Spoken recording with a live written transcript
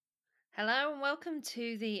Hello and welcome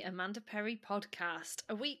to the Amanda Perry podcast,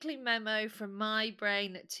 a weekly memo from my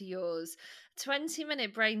brain to yours. A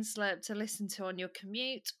 20-minute brain slurp to listen to on your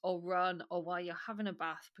commute or run or while you're having a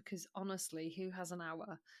bath, because honestly, who has an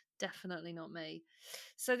hour? Definitely not me.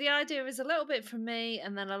 So the idea is a little bit from me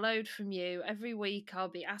and then a load from you. Every week I'll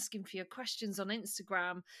be asking for your questions on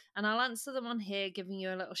Instagram and I'll answer them on here, giving you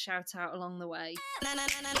a little shout out along the way.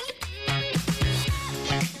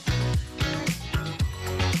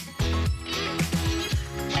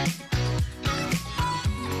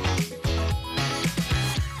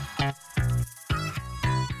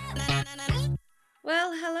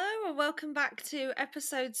 Well, hello and welcome back to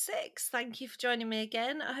episode 6. Thank you for joining me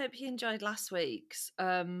again. I hope you enjoyed last week's.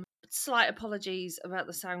 Slight apologies about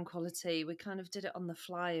the sound quality. We kind of did it on the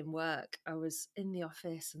fly in work. I was in the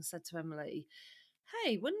office and said to Emily,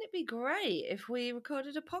 hey, wouldn't it be great if we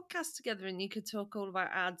recorded a podcast together and you could talk all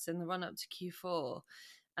about ads in the run up to Q4?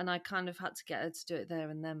 And I kind of had to get her to do it there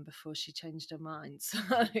and then before she changed her mind. So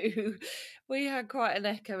we had quite an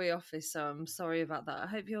echoey office, so I'm sorry about that. I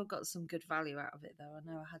hope you all got some good value out of it, though. I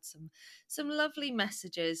know I had some lovely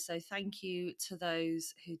messages, so thank you to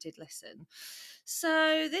those who did listen.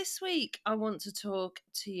 So this week I want to talk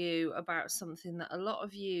to you about something that a lot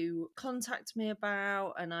of you contact me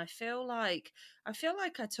about, and I feel like I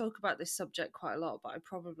talk about this subject quite a lot, but I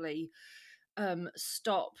probably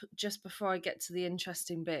stop just before I get to the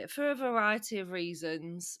interesting bit for a variety of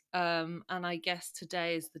reasons. And I guess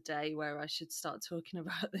today is the day where I should start talking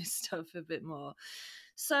about this stuff a bit more.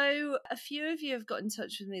 So a few of you have got in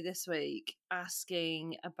touch with me this week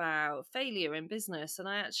asking about failure in business, and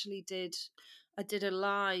I did a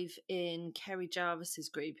live in Kerry Jarvis's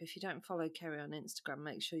group. If you don't follow Kerry on Instagram,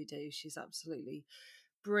 make sure you do. She's absolutely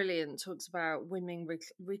brilliant. Talks about women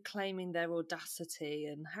reclaiming their audacity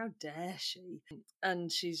and how dare she,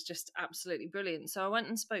 and she's just absolutely brilliant. So I went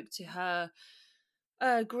and spoke to her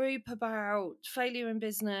group about failure in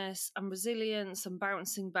business and resilience and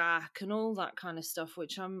bouncing back and all that kind of stuff,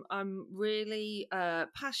 which I'm really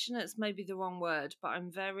passionate's maybe the wrong word, but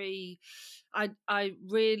I'm very I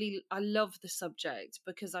love the subject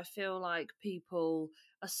because I feel like people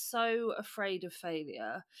are so afraid of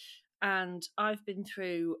failure. And I've been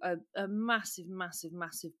through a massive, massive,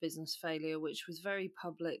 massive business failure, which was very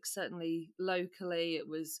public, certainly locally. It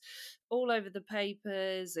was all over the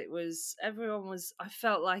papers. I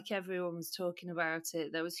felt like everyone was talking about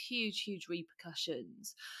it. There was huge, huge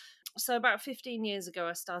repercussions. So about 15 years ago,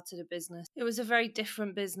 I started a business. It was a very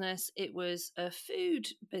different business. It was a food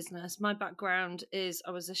business. My background is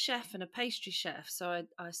I was a chef and a pastry chef. So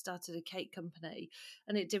I started a cake company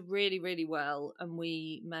and it did really, really well. And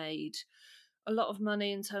we made a lot of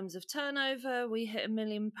money in terms of turnover. We hit £1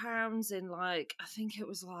 million in I think it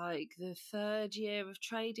was like the third year of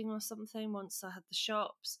trading or something once I had the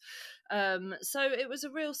shops. So it was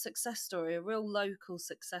a real success story, a real local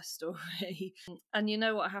success story. And you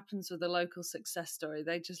know what happens with a local success story?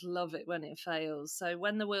 They just love it when it fails. So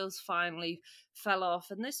when the wheels finally fell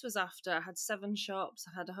off, and this was after I had 7 shops,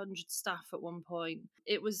 I had 100 staff at one point.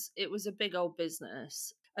 It was a big old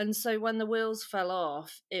business. And so when the wheels fell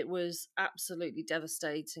off, it was absolutely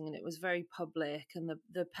devastating and it was very public. And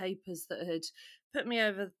the papers that had put me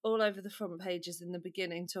all over the front pages in the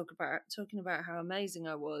beginning, talking about how amazing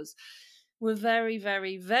I was, were very,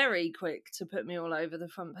 very, very quick to put me all over the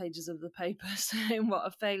front pages of the paper saying what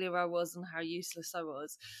a failure I was and how useless I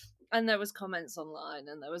was. And there was comments online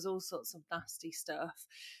and there was all sorts of nasty stuff.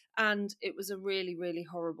 And it was a really, really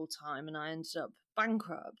horrible time and I ended up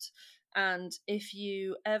bankrupt. And if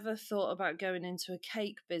you ever thought about going into a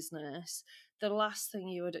cake business, the last thing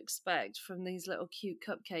you would expect from these little cute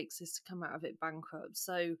cupcakes is to come out of it bankrupt.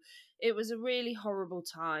 So it was a really horrible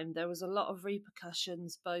time. There was a lot of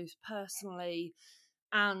repercussions, both personally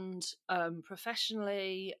and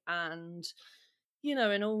professionally, and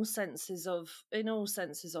in all senses of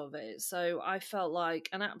it. So I felt like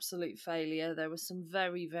an absolute failure. There were some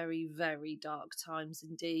very, very, very dark times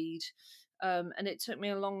indeed. And it took me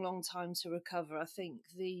a long, long time to recover. I think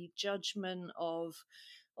the judgment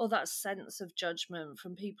or that sense of judgment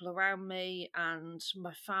from people around me and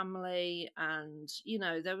my family, and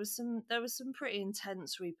there was some pretty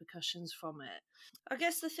intense repercussions from it. I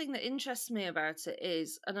guess the thing that interests me about it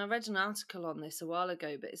is, and I read an article on this a while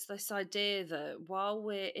ago, but it's this idea that while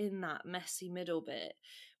we're in that messy middle bit,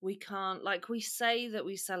 we can't, like, we say that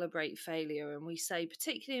we celebrate failure, and we say,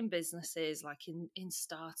 particularly in businesses, like in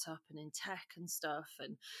startup and in tech and stuff,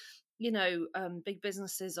 and big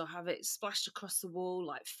businesses will have it splashed across the wall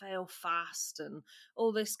like fail fast and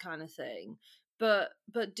all this kind of thing. But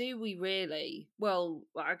do we really? Well,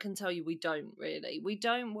 I can tell you we don't really. We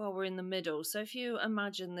don't while we're in the middle. So if you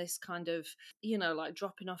imagine this kind of, like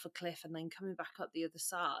dropping off a cliff and then coming back up the other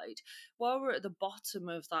side, while we're at the bottom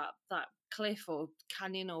of that cliff or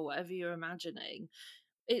canyon or whatever you're imagining,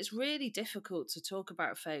 it's really difficult to talk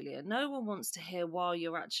about failure. No one wants to hear while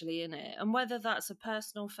you're actually in it. And whether that's a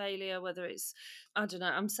personal failure, whether it's, I don't know,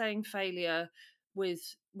 I'm saying failure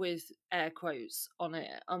with air quotes on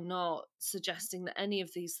it. I'm not suggesting that any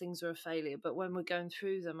of these things are a failure, but when we're going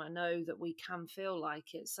through them, I know that we can feel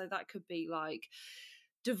like it. So that could be like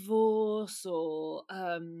divorce, or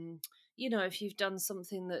if you've done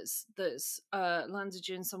something that's landed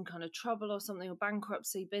you in some kind of trouble or something, or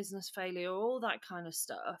bankruptcy, business failure, all that kind of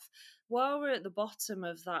stuff. While we're at the bottom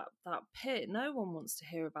of that pit, no one wants to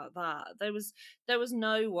hear about that. There was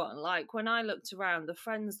no one. Like, when I looked around, the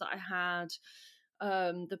friends that I had,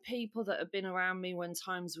 the people that have been around me when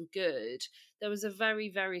times were good, there was a very,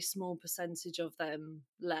 very small percentage of them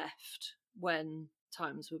left when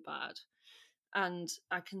times were bad. And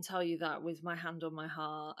I can tell you that with my hand on my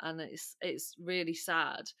heart, and it's really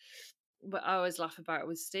sad. But I always laugh about it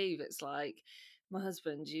with Steve. It's like, my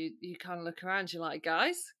husband, you kind of look around, you're like,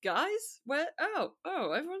 guys, where? Oh,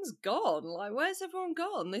 everyone's gone. Like, where's everyone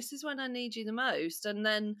gone? This is when I need you the most. And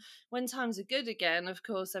then when times are good again, of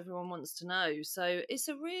course, everyone wants to know. So it's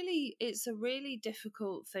a really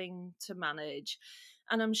difficult thing to manage,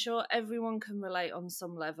 and I'm sure everyone can relate on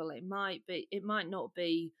some level. It might not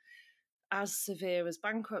be as severe as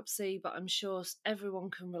bankruptcy, but I'm sure everyone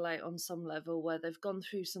can relate on some level where they've gone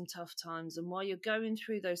through some tough times. And while you're going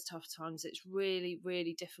through those tough times, it's really,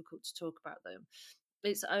 really difficult to talk about them.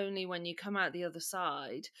 It's only when you come out the other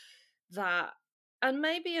side that, and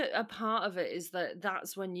maybe a part of it is that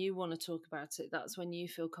that's when you want to talk about it. That's when you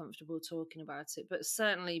feel comfortable talking about it. But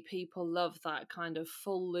certainly people love that kind of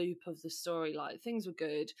full loop of the story. Like, things were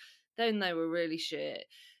good, then they were really shit,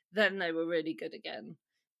 then they were really good again.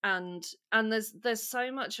 And there's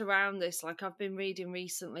so much around this. Like, I've been reading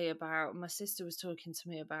recently about, my sister was talking to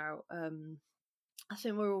me about, I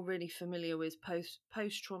think we're all really familiar with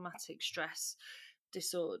post-traumatic stress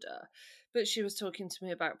disorder, but she was talking to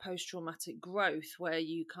me about post-traumatic growth, where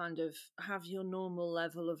you kind of have your normal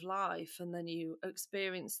level of life and then you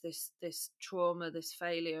experience this trauma, this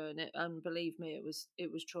failure, and believe me,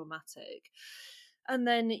 it was traumatic. And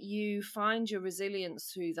then you find your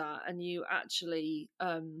resilience through that, and you actually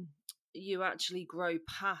grow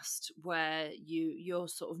past where your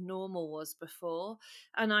sort of normal was before.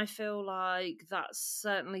 And I feel like that's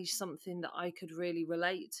certainly something that I could really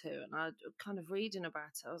relate to. And I kind of reading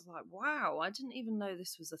about it, I was like, wow, I didn't even know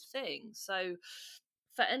this was a thing. So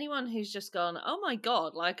for anyone who's just gone, oh my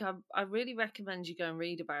God, like, I really recommend you go and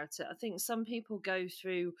read about it. I think some people go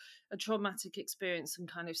through a traumatic experience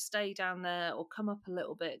and kind of stay down there, or come up a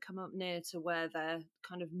little bit, come up near to where their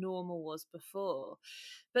kind of normal was before.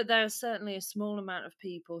 But there are certainly a small amount of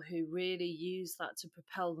people who really use that to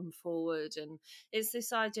propel them forward. And it's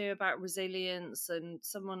this idea about resilience. And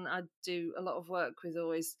someone I do a lot of work with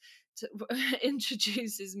always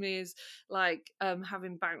introduces me as like,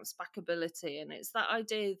 having bounce back ability. And it's that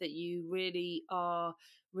idea that you really are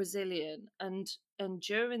resilient. And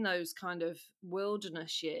during those kind of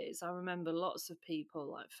wilderness years, I remember lots of people,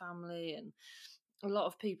 like family and a lot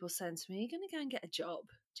of people saying to me, "You're going to go and get a job.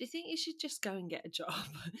 Do you think you should just go and get a job?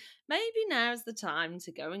 Maybe now's the time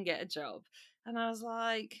to go and get a job." And I was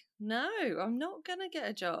like, "No, I'm not going to get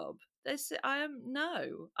a job. I'm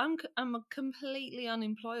completely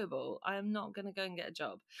unemployable. I am not going to go and get a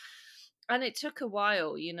job." And it took a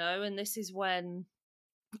while, and this is when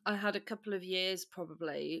I had a couple of years,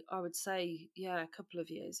 probably, I would say, yeah, a couple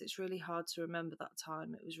of years. It's really hard to remember that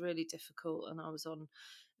time. It was really difficult, and I was on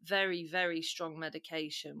very, very strong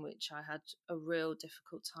medication, which I had a real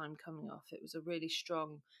difficult time coming off. It was a really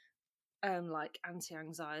strong, like,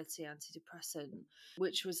 anti-anxiety, antidepressant,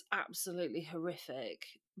 which was absolutely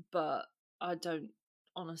horrific. But I don't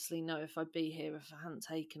honestly know if I'd be here if I hadn't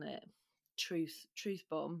taken it. Truth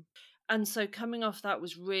bomb. And so coming off that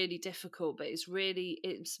was really difficult, but it's made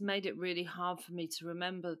it really hard for me to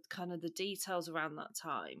remember kind of the details around that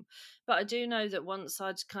time. But I do know that once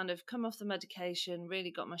I'd kind of come off the medication,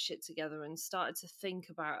 really got my shit together and started to think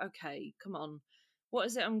about, okay, come on, what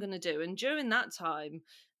is it I'm going to do? And during that time,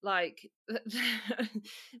 like, I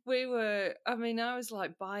was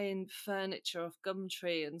like buying furniture off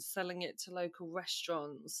Gumtree and selling it to local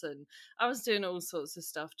restaurants, and I was doing all sorts of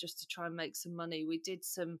stuff just to try and make some money. We did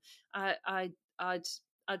some, I'd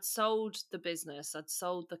sold the business, I'd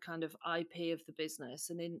sold the kind of IP of the business,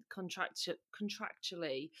 and in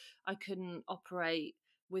contractually, I couldn't operate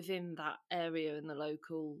within that area in the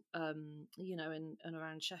local, in and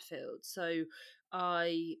around Sheffield. So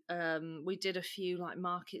we did a few like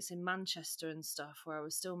markets in Manchester and stuff where I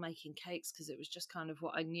was still making cakes because it was just kind of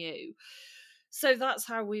what I knew. So that's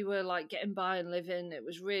how we were like getting by and living. It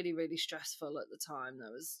was really, really stressful at the time. There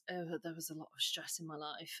was a lot of stress in my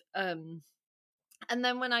life. And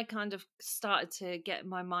then when I kind of started to get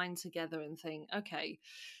my mind together and think, okay,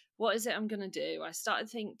 what is it I'm going to do? I started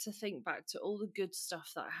to think back to all the good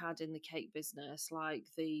stuff that I had in the cake business, like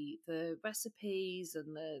the recipes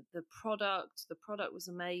and the product. The product was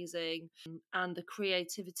amazing, and the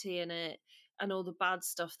creativity in it, and all the bad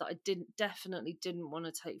stuff that I definitely didn't want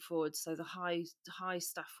to take forward. So the high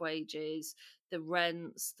staff wages, the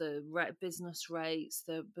rents, the business rates,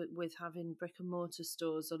 but with having brick and mortar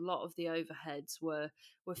stores, a lot of the overheads were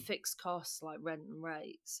fixed costs like rent and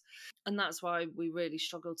rates, and that's why we really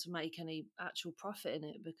struggled to make any actual profit in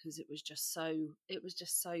it, because it was just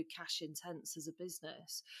so cash intense as a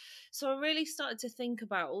business. So I really started to think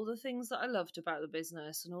about all the things that I loved about the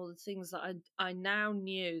business, and all the things that I now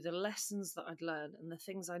knew, the lessons that I'd learned, and the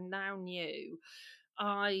things I now knew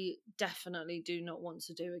I definitely do not want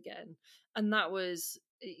to do again. And that was,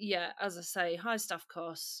 yeah, as I say, high staff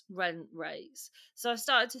costs, rent rates. So I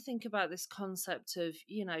started to think about this concept of,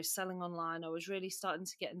 selling online. I was really starting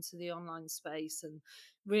to get into the online space and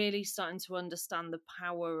really starting to understand the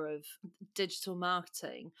power of digital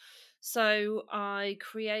marketing. So I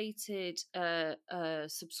created a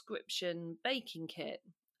subscription baking kit,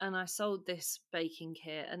 and I sold this baking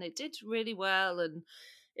kit, and it did really well, and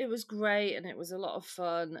it was great, and it was a lot of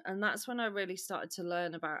fun. And that's when I really started to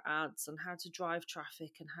learn about ads and how to drive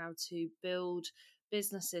traffic and how to build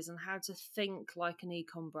businesses and how to think like an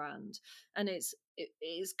ecom brand. And it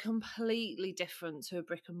is completely different to a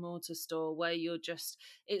brick and mortar store where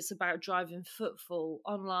it's about driving footfall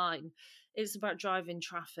online. It's about driving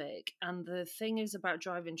traffic. And the thing is about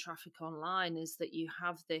driving traffic online is that you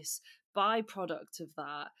have this byproduct of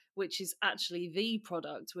that, which is actually the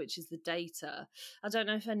product, which is the data. I don't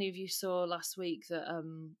know if any of you saw last week that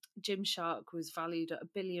Gymshark was valued at £1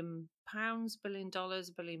 billion, £1 billion, I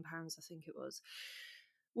think it was,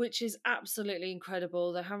 which is absolutely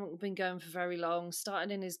incredible. They haven't been going for very long,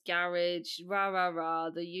 starting in his garage, rah, rah, rah,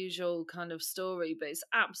 the usual kind of story, but it's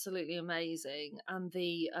absolutely amazing. And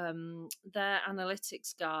their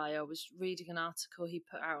analytics guy, I was reading an article he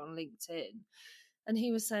put out on LinkedIn, and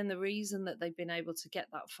he was saying the reason that they've been able to get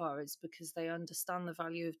that far is because they understand the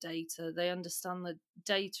value of data. They understand that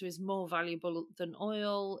data is more valuable than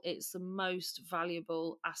oil. It's the most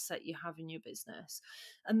valuable asset you have in your business.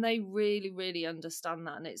 And they really, really understand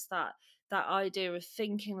that. And it's that idea of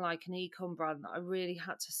thinking like an ecom brand that I really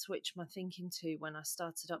had to switch my thinking to when I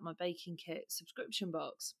started up my baking kit subscription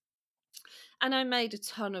box. And I made a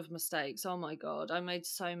ton of mistakes. Oh my God, I made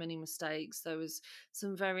so many mistakes. There was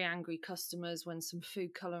some very angry customers when some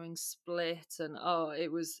food coloring split, and I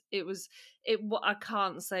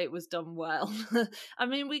can't say it was done well. I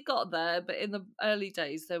mean, we got there, but in the early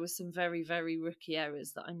days, there were some very, very rookie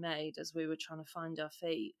errors that I made as we were trying to find our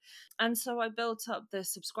feet. And so I built up the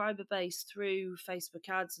subscriber base through Facebook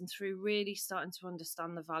ads and through really starting to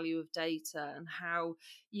understand the value of data and how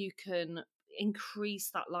you can increase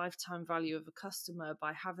that lifetime value of a customer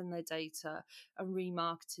by having their data and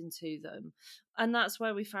remarketing to them. And that's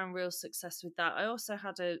where we found real success with that. I also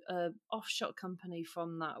had a offshot company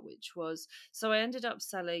from that, which was, so I ended up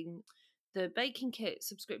selling the baking kit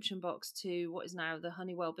subscription box to what is now the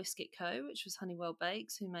Honeywell Biscuit Co., which was Honeywell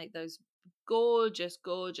Bakes, who make those gorgeous,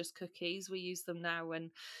 gorgeous cookies. We use them now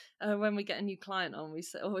when we get a new client on. We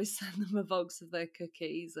always send them a box of their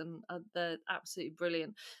cookies, and they're absolutely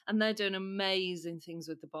brilliant. And they're doing amazing things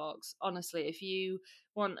with the box. Honestly, if you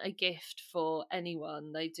want a gift for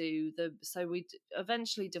anyone, they do so we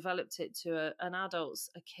eventually developed it to an adult's,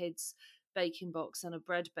 a kid's baking box and a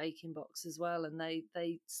bread baking box as well, and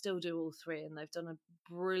they still do all three, and they've done a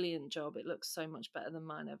brilliant job. It looks so much better than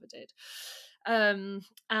mine ever did.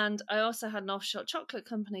 And I also had an offshot chocolate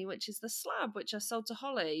company, which is the Slab, which I sold to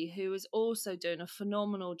Holly, who is also doing a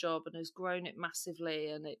phenomenal job and has grown it massively,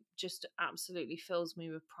 and it just absolutely fills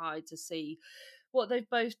me with pride to see what they've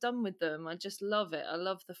both done with them. I just love it. I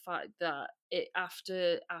love the fact that it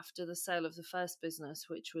after the sale of the first business,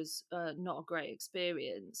 which was not a great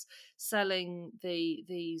experience, selling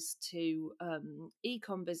these two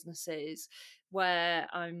ecom businesses where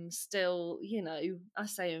I'm still, I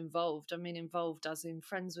say involved. I mean involved as in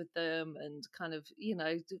friends with them, and kind of,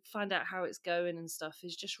 to find out how it's going and stuff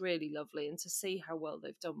is just really lovely. And to see how well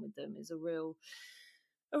they've done with them is a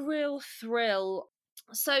real thrill.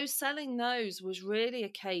 So selling those was really a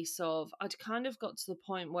case of I'd kind of got to the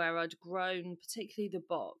point where I'd grown, particularly the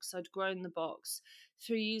box. I'd grown the box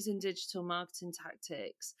through using digital marketing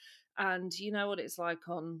tactics. And you know what it's like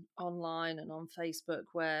on online and on Facebook,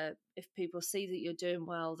 where if people see that you're doing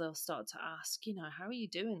well, they'll start to ask, how are you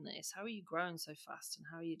doing this? How are you growing so fast? And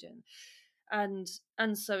how are you doing? and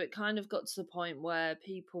and so it kind of got to the point where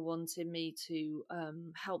people wanted me to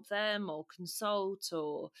help them or consult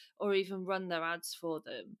or even run their ads for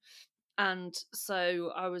them. And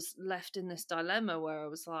so I was left in this dilemma where I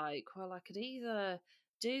was like, well, I could either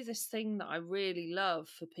do this thing that I really love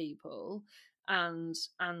for people and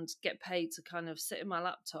get paid to kind of sit in my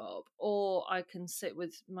laptop, or I can sit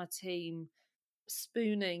with my team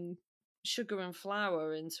spooning sugar and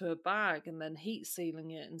flour into a bag and then heat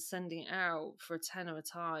sealing it and sending it out for a tenner a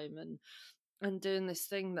time, and doing this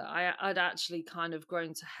thing that I'd actually kind of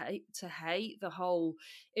grown to hate the whole.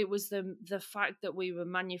 It was the fact that we were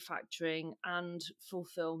manufacturing and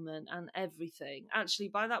fulfillment and everything. Actually,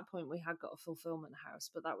 by that point we had got a fulfillment house,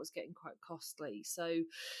 but that was getting quite costly. So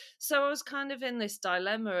I was kind of in this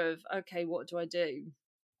dilemma of, okay, what do I do?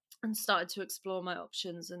 And started to explore my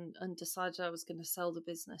options, and decided I was going to sell the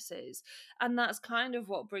businesses. And that's kind of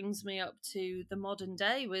what brings me up to the modern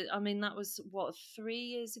day. I mean, that was what, 3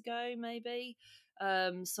 years ago, maybe.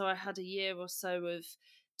 So I had a year or so of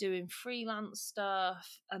doing freelance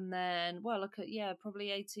stuff, and then, well, look at, yeah,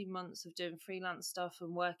 probably 18 months of doing freelance stuff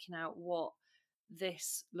and working out what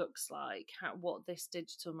this looks like, what this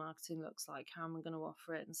digital marketing looks like, how am I going to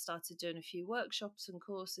offer it, and started doing a few workshops and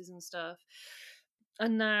courses and stuff.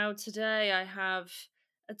 And now today I have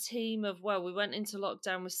a team of, well, we went into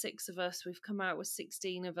lockdown with 6 of us. We've come out with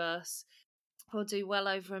 16 of us. We'll do well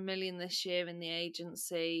over 1 million this year in the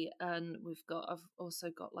agency. And I've also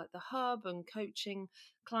got like the hub and coaching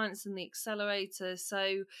clients in the accelerator.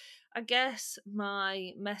 So I guess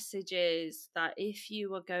my message is that if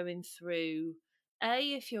you're going through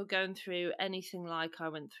anything like I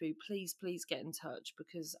went through, please get in touch,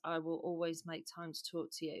 because I will always make time to talk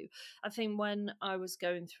to you. I think when I was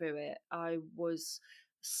going through it, I was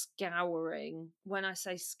scouring. When I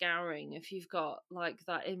say scouring, if you've got like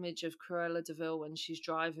that image of Cruella de Vil when she's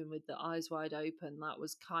driving with the eyes wide open, that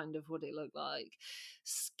was kind of what it looked like.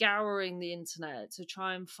 Scouring the internet to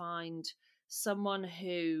try and find someone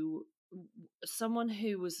who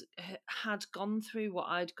had gone through what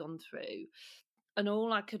I'd gone through. And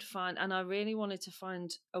all I could find, and I really wanted to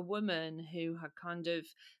find a woman who had kind of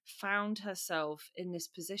found herself in this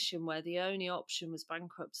position where the only option was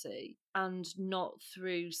bankruptcy, and not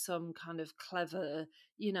through some kind of clever,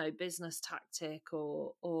 business tactic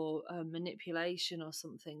or manipulation or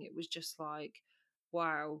something. It was just like,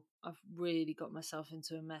 wow, I've really got myself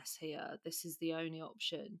into a mess here. This is the only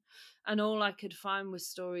option. And all I could find was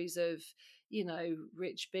stories of,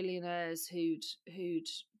 rich billionaires who'd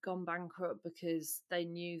gone bankrupt because they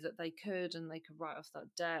knew that they could, and they could write off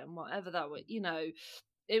that debt and whatever that was.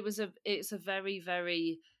 It's a very,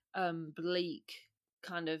 very bleak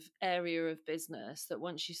kind of area of business that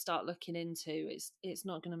once you start looking into, it's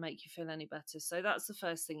not going to make you feel any better. So that's the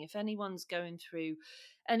first thing. If anyone's going through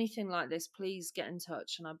anything like this, please get in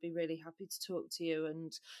touch, and I'd be really happy to talk to you.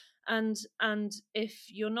 And if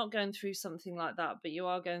you're not going through something like that, but you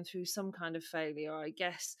are going through some kind of failure, I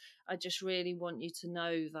guess I just really want you to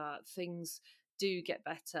know that things do get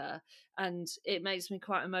better. And it makes me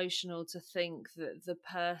quite emotional to think that the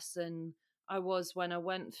person I was when I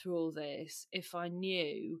went through all this, if I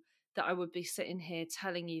knew that I would be sitting here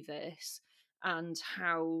telling you this, and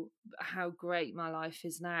how great my life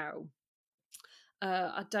is now,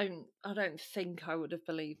 I don't think I would have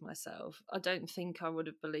believed myself. I don't think I would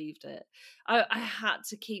have believed it. I had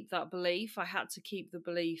to keep that belief. I had to keep the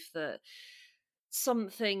belief that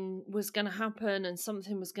something was going to happen and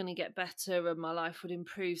something was going to get better and my life would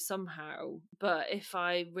improve somehow. But if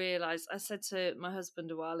I realized, I said to my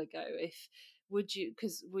husband a while ago, if would you,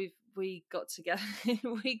 because we got together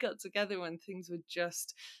we got together when things were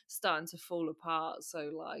just starting to fall apart.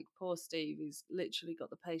 So like, poor Steve, he's literally got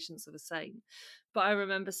the patience of a saint. But I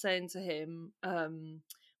remember saying to him,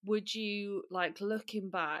 would you, like, looking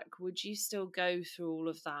back, would you still go through all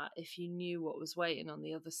of that if you knew what was waiting on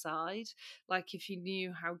the other side? Like, if you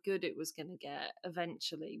knew how good it was going to get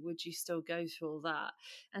eventually, would you still go through all that?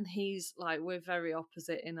 And he's like, we're very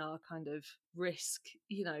opposite in our kind of risk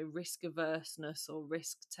averseness or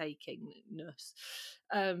risk takingness.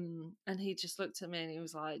 And he just looked at me and he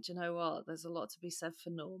was like, do you know what? There's a lot to be said for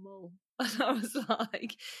normal. And I was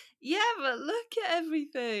like, yeah, but look at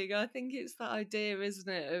everything. I think it's that idea, isn't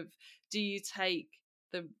it, of, do you take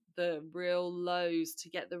the real lows to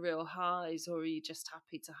get the real highs, or are you just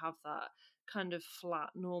happy to have that kind of flat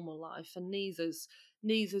normal life, and neither's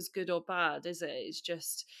good or bad, is it? It's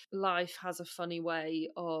just life has a funny way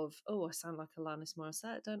of, oh, I sound like Alanis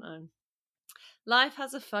Morissette, don't I? Life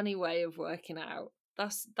has a funny way of working out.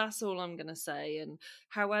 That's all I'm gonna say. And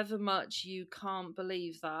however much you can't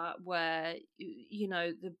believe that, where you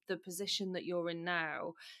know the position that you're in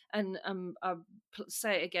now, and I'll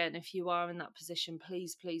say it again, if you are in that position,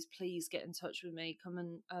 please, please, please get in touch with me. Come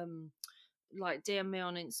and like DM me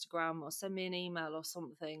on Instagram or send me an email or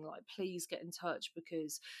something. Like, please get in touch,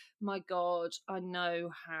 because my God, I know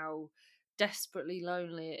how desperately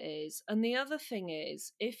lonely it is. And the other thing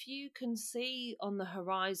is, if you can see on the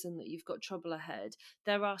horizon that you've got trouble ahead,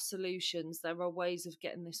 there are solutions, there are ways of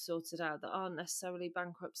getting this sorted out that aren't necessarily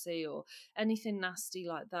bankruptcy or anything nasty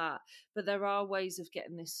like that, but there are ways of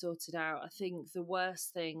getting this sorted out. I think the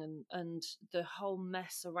worst thing, and the whole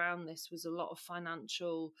mess around this, was a lot of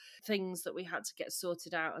financial things that we had to get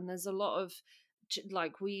sorted out. And there's a lot of,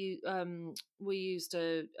 like, we used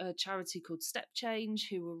a charity called Step Change,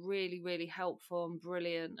 who were really, really helpful and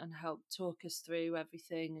brilliant, and helped talk us through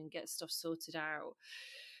everything and get stuff sorted out.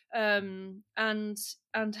 And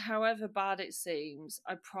however bad it seems,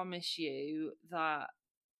 I promise you that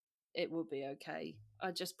it will be okay.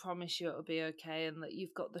 I just promise you it'll be okay, and that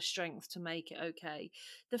you've got the strength to make it okay.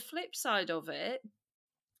 The flip side of it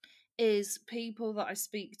is people that I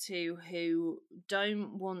speak to who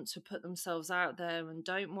don't want to put themselves out there, and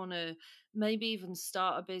don't want to maybe even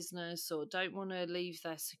start a business, or don't want to leave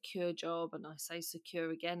their secure job. And I say secure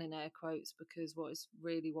again in air quotes, because what is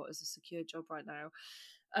a secure job right now?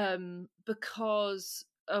 Because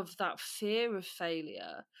of that fear of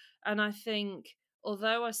failure. And I think,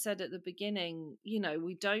 although I said at the beginning,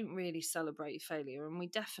 we don't really celebrate failure, and we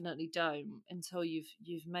definitely don't until you've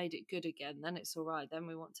made it good again. Then it's all right. Then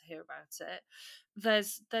we want to hear about it.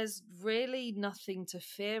 There's really nothing to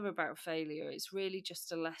fear about failure. It's really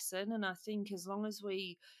just a lesson, and I think as long as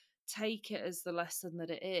we take it as the lesson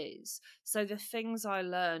that it is. So the things I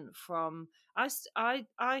learned from, I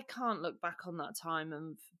can't look back on that time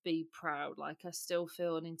and be proud. Like, I still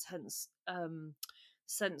feel an intense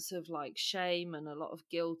sense of like shame and a lot of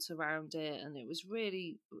guilt around it, and it was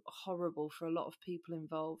really horrible for a lot of people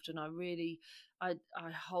involved. And I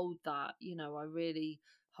hold that, I really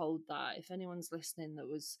hold that. If anyone's listening that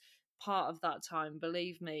was part of that time,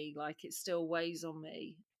 believe me, like, it still weighs on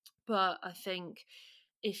me. But I think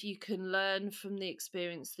if you can learn from the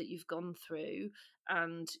experience that you've gone through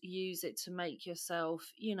and use it to make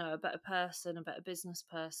yourself, a better person, a better business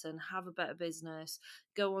person, have a better business,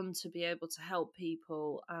 go on to be able to help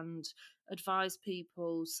people and advise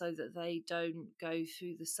people so that they don't go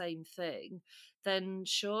through the same thing, then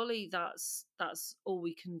surely that's all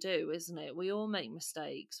we can do, isn't it? We all make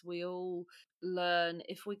mistakes. We all learn.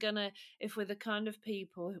 If we're the kind of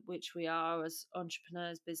people, which we are as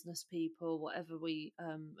entrepreneurs, business people, whatever we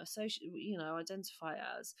associate, identify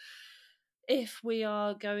as, if we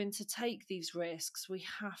are going to take these risks, we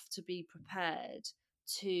have to be prepared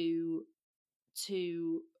to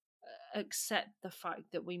to accept the fact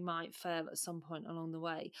that we might fail at some point along the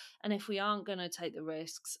way. And if we aren't going to take the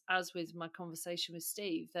risks, as with my conversation with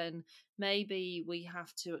Steve, then maybe we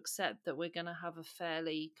have to accept that we're going to have a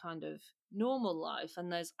fairly kind of normal life.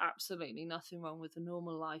 And there's absolutely nothing wrong with a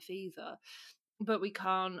normal life either. But we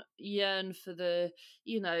can't yearn for the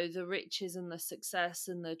riches and the success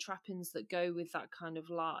and the trappings that go with that kind of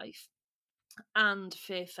life and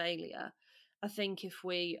fear failure. I think if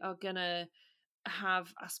we are going to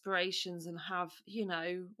have aspirations and have,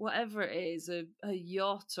 whatever it is, a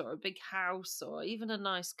yacht or a big house or even a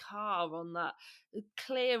nice car on that,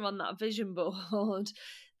 clear on that vision board,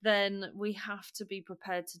 then we have to be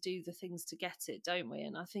prepared to do the things to get it, don't we?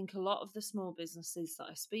 And I think a lot of the small businesses that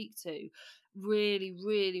I speak to really,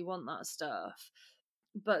 really want that stuff.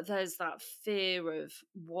 But there's that fear of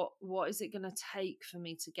what is it going to take for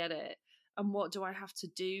me to get it, and what do I have to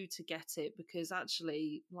do to get it? Because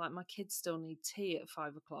actually, like, my kids still need tea at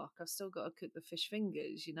 5 o'clock. I've still got to cook the fish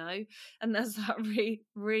fingers, and there's that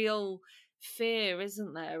real fear,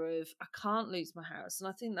 isn't there, of I can't lose my house. And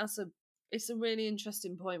I think it's a really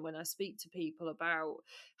interesting point when I speak to people about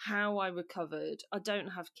how I recovered. I don't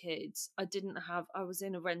have kids. I was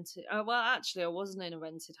in a rented, well, actually, I wasn't in a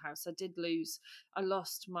rented house. I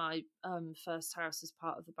lost my first house as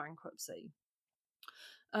part of the bankruptcy.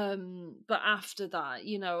 But after that,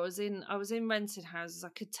 I was in rented houses. I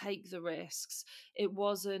could take the risks. It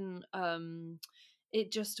wasn't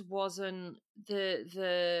it just wasn't,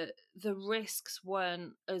 the risks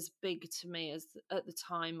weren't as big to me as at the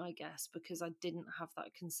time, I guess, because I didn't have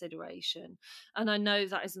that consideration. And I know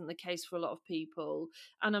that isn't the case for a lot of people,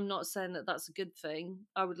 and I'm not saying that that's a good thing.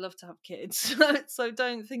 I would love to have kids. So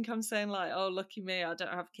don't think I'm saying like, oh, lucky me, I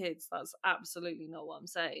don't have kids. That's absolutely not what I'm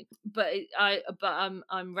saying. But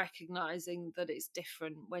I'm recognizing that it's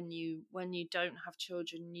different when you don't have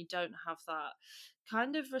children, you don't have that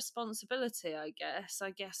kind of responsibility. I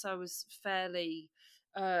guess I was fairly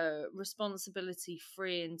responsibility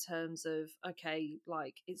free in terms of, okay,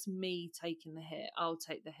 like, it's me taking the hit, I'll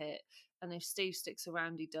take the hit, and if Steve sticks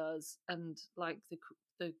around, he does. And like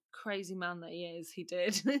the crazy man that he is, he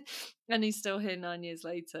did. And he's still here 9 years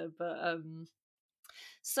later. But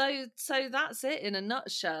so that's it in a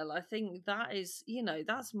nutshell. I think that is,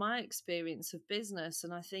 that's my experience of business.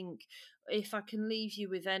 And I think if I can leave you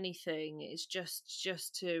with anything, it's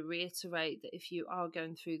just to reiterate that if you are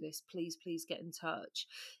going through this, please get in touch.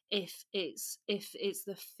 If it's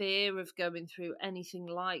the fear of going through anything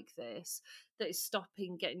like this that is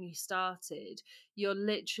stopping getting you started, you're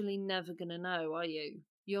literally never going to know, are you?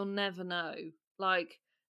 You'll never know. Like,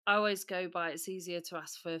 I always go by, it's easier to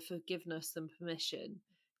ask for forgiveness than permission,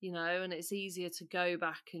 and it's easier to go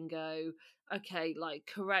back and go, okay, like,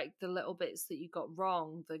 correct the little bits that you got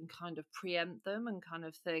wrong than kind of preempt them and kind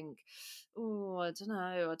of think, oh, I don't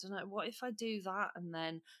know, what if I do that? And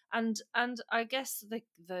then, and I guess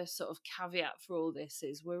the sort of caveat for all this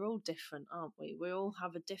is we're all different, aren't we? We all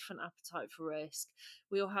have a different appetite for risk.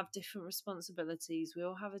 We all have different responsibilities. We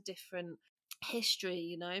all have a different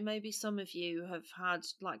history. Maybe some of you have had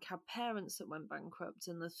parents that went bankrupt,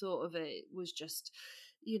 and the thought of it was just,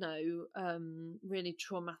 really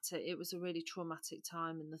traumatic. It was a really traumatic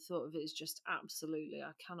time, and the thought of it is just, absolutely,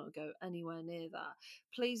 I cannot go anywhere near that.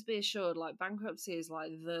 Please be assured, like, bankruptcy is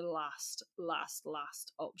like the last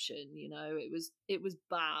option. It was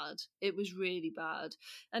bad. It was really bad.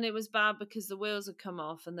 And it was bad because the wheels had come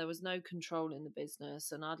off and there was no control in the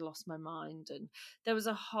business, and I'd lost my mind, and there was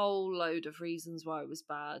a whole load of reasons why it was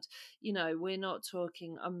bad. We're not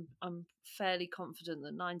talking, I'm fairly confident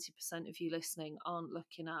that 90% of you listening aren't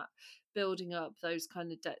looking at building up those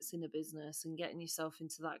kind of debts in a business and getting yourself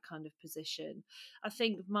into that kind of position. I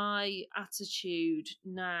think my attitude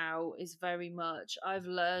now is very much, I've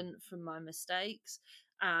learned from my mistakes,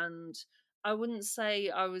 and I wouldn't say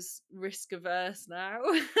I was risk averse now.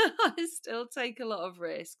 I still take a lot of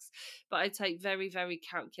risks, but I take very, very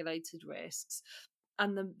calculated risks.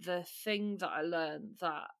 And the thing that I learned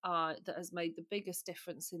that has made the biggest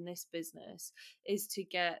difference in this business is to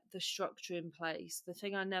get the structure in place. The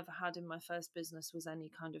thing I never had in my first business was any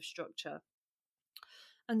kind of structure.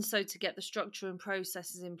 And so to get the structure and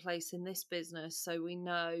processes in place in this business, so we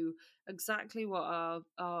know exactly what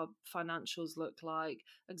our financials look like,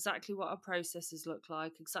 exactly what our processes look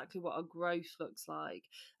like, exactly what our growth looks like.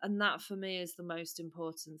 And that for me is the most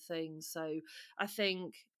important thing. So I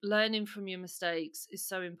think learning from your mistakes is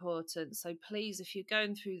so important. So please, if you're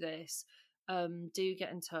going through this, do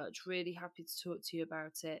get in touch. Really happy to talk to you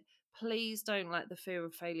about it. Please don't let the fear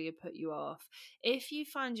of failure put you off. If you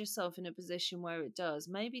find yourself in a position where it does,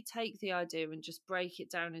 maybe take the idea and just break it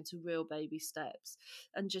down into real baby steps,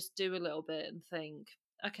 and just do a little bit and think,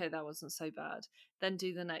 okay, that wasn't so bad. Then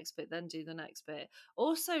do the next bit, then do the next bit.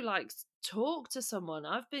 Also, like, talk to someone.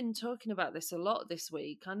 I've been talking about this a lot this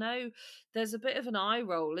week. I know there's a bit of an eye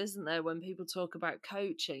roll, isn't there, when people talk about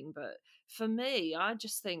coaching, but for me, I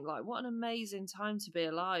just think, like, what an amazing time to be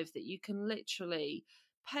alive, that you can literally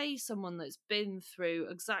pay someone that's been through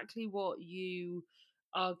exactly what you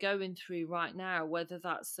are going through right now, whether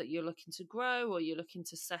that's that you're looking to grow or you're looking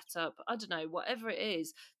to set up, I don't know, whatever it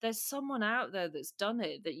is. There's someone out there that's done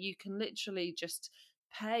it, that you can literally just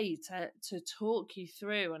pay to talk you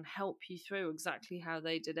through and help you through exactly how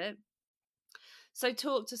they did it. So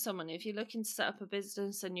talk to someone. If you're looking to set up a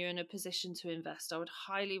business and you're in a position to invest, I would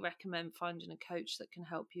highly recommend finding a coach that can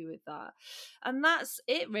help you with that. And that's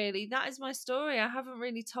it, really. That is my story. I haven't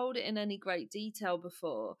really told it in any great detail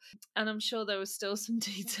before. And I'm sure there were still some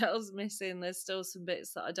details missing. There's still some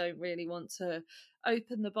bits that I don't really want to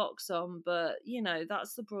open the box on, but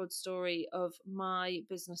that's the broad story of my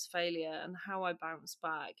business failure and how I bounced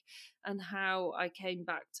back and how I came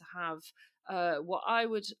back to have what I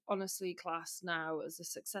would honestly class now as a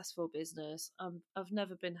successful business. I've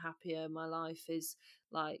never been happier. My life is,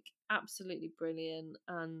 like, absolutely brilliant,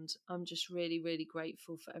 and I'm just really, really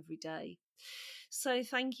grateful for every day. So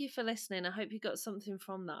thank you for listening. I hope you got something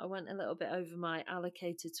from that. I went a little bit over my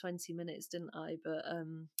allocated 20 minutes, didn't I? But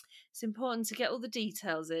It's important to get all the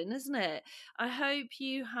details in, isn't it? I hope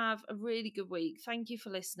you have a really good week. Thank you for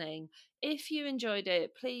listening. If you enjoyed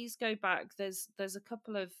it, please go back. There's a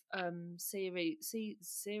couple of series.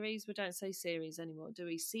 We don't say series anymore, do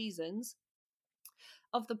we? Seasons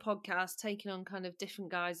of the podcast, taking on kind of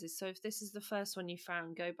different guises. So if this is the first one you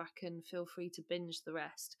found, go back and feel free to binge the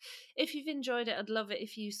rest. If you've enjoyed it, I'd love it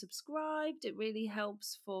if you subscribed. It really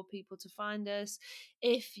helps for people to find us.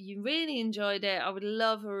 If you really enjoyed it, I would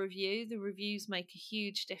love a review. The reviews make a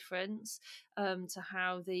huge difference to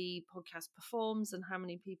how the podcast performs and how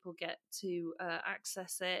many people get to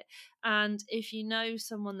access it. And if you know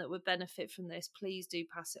someone that would benefit from this, please do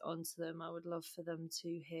pass it on to them. I would love for them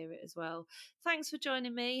to hear it as well. Thanks for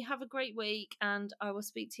joining me. Have a great week, and I will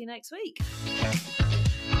speak to you next week.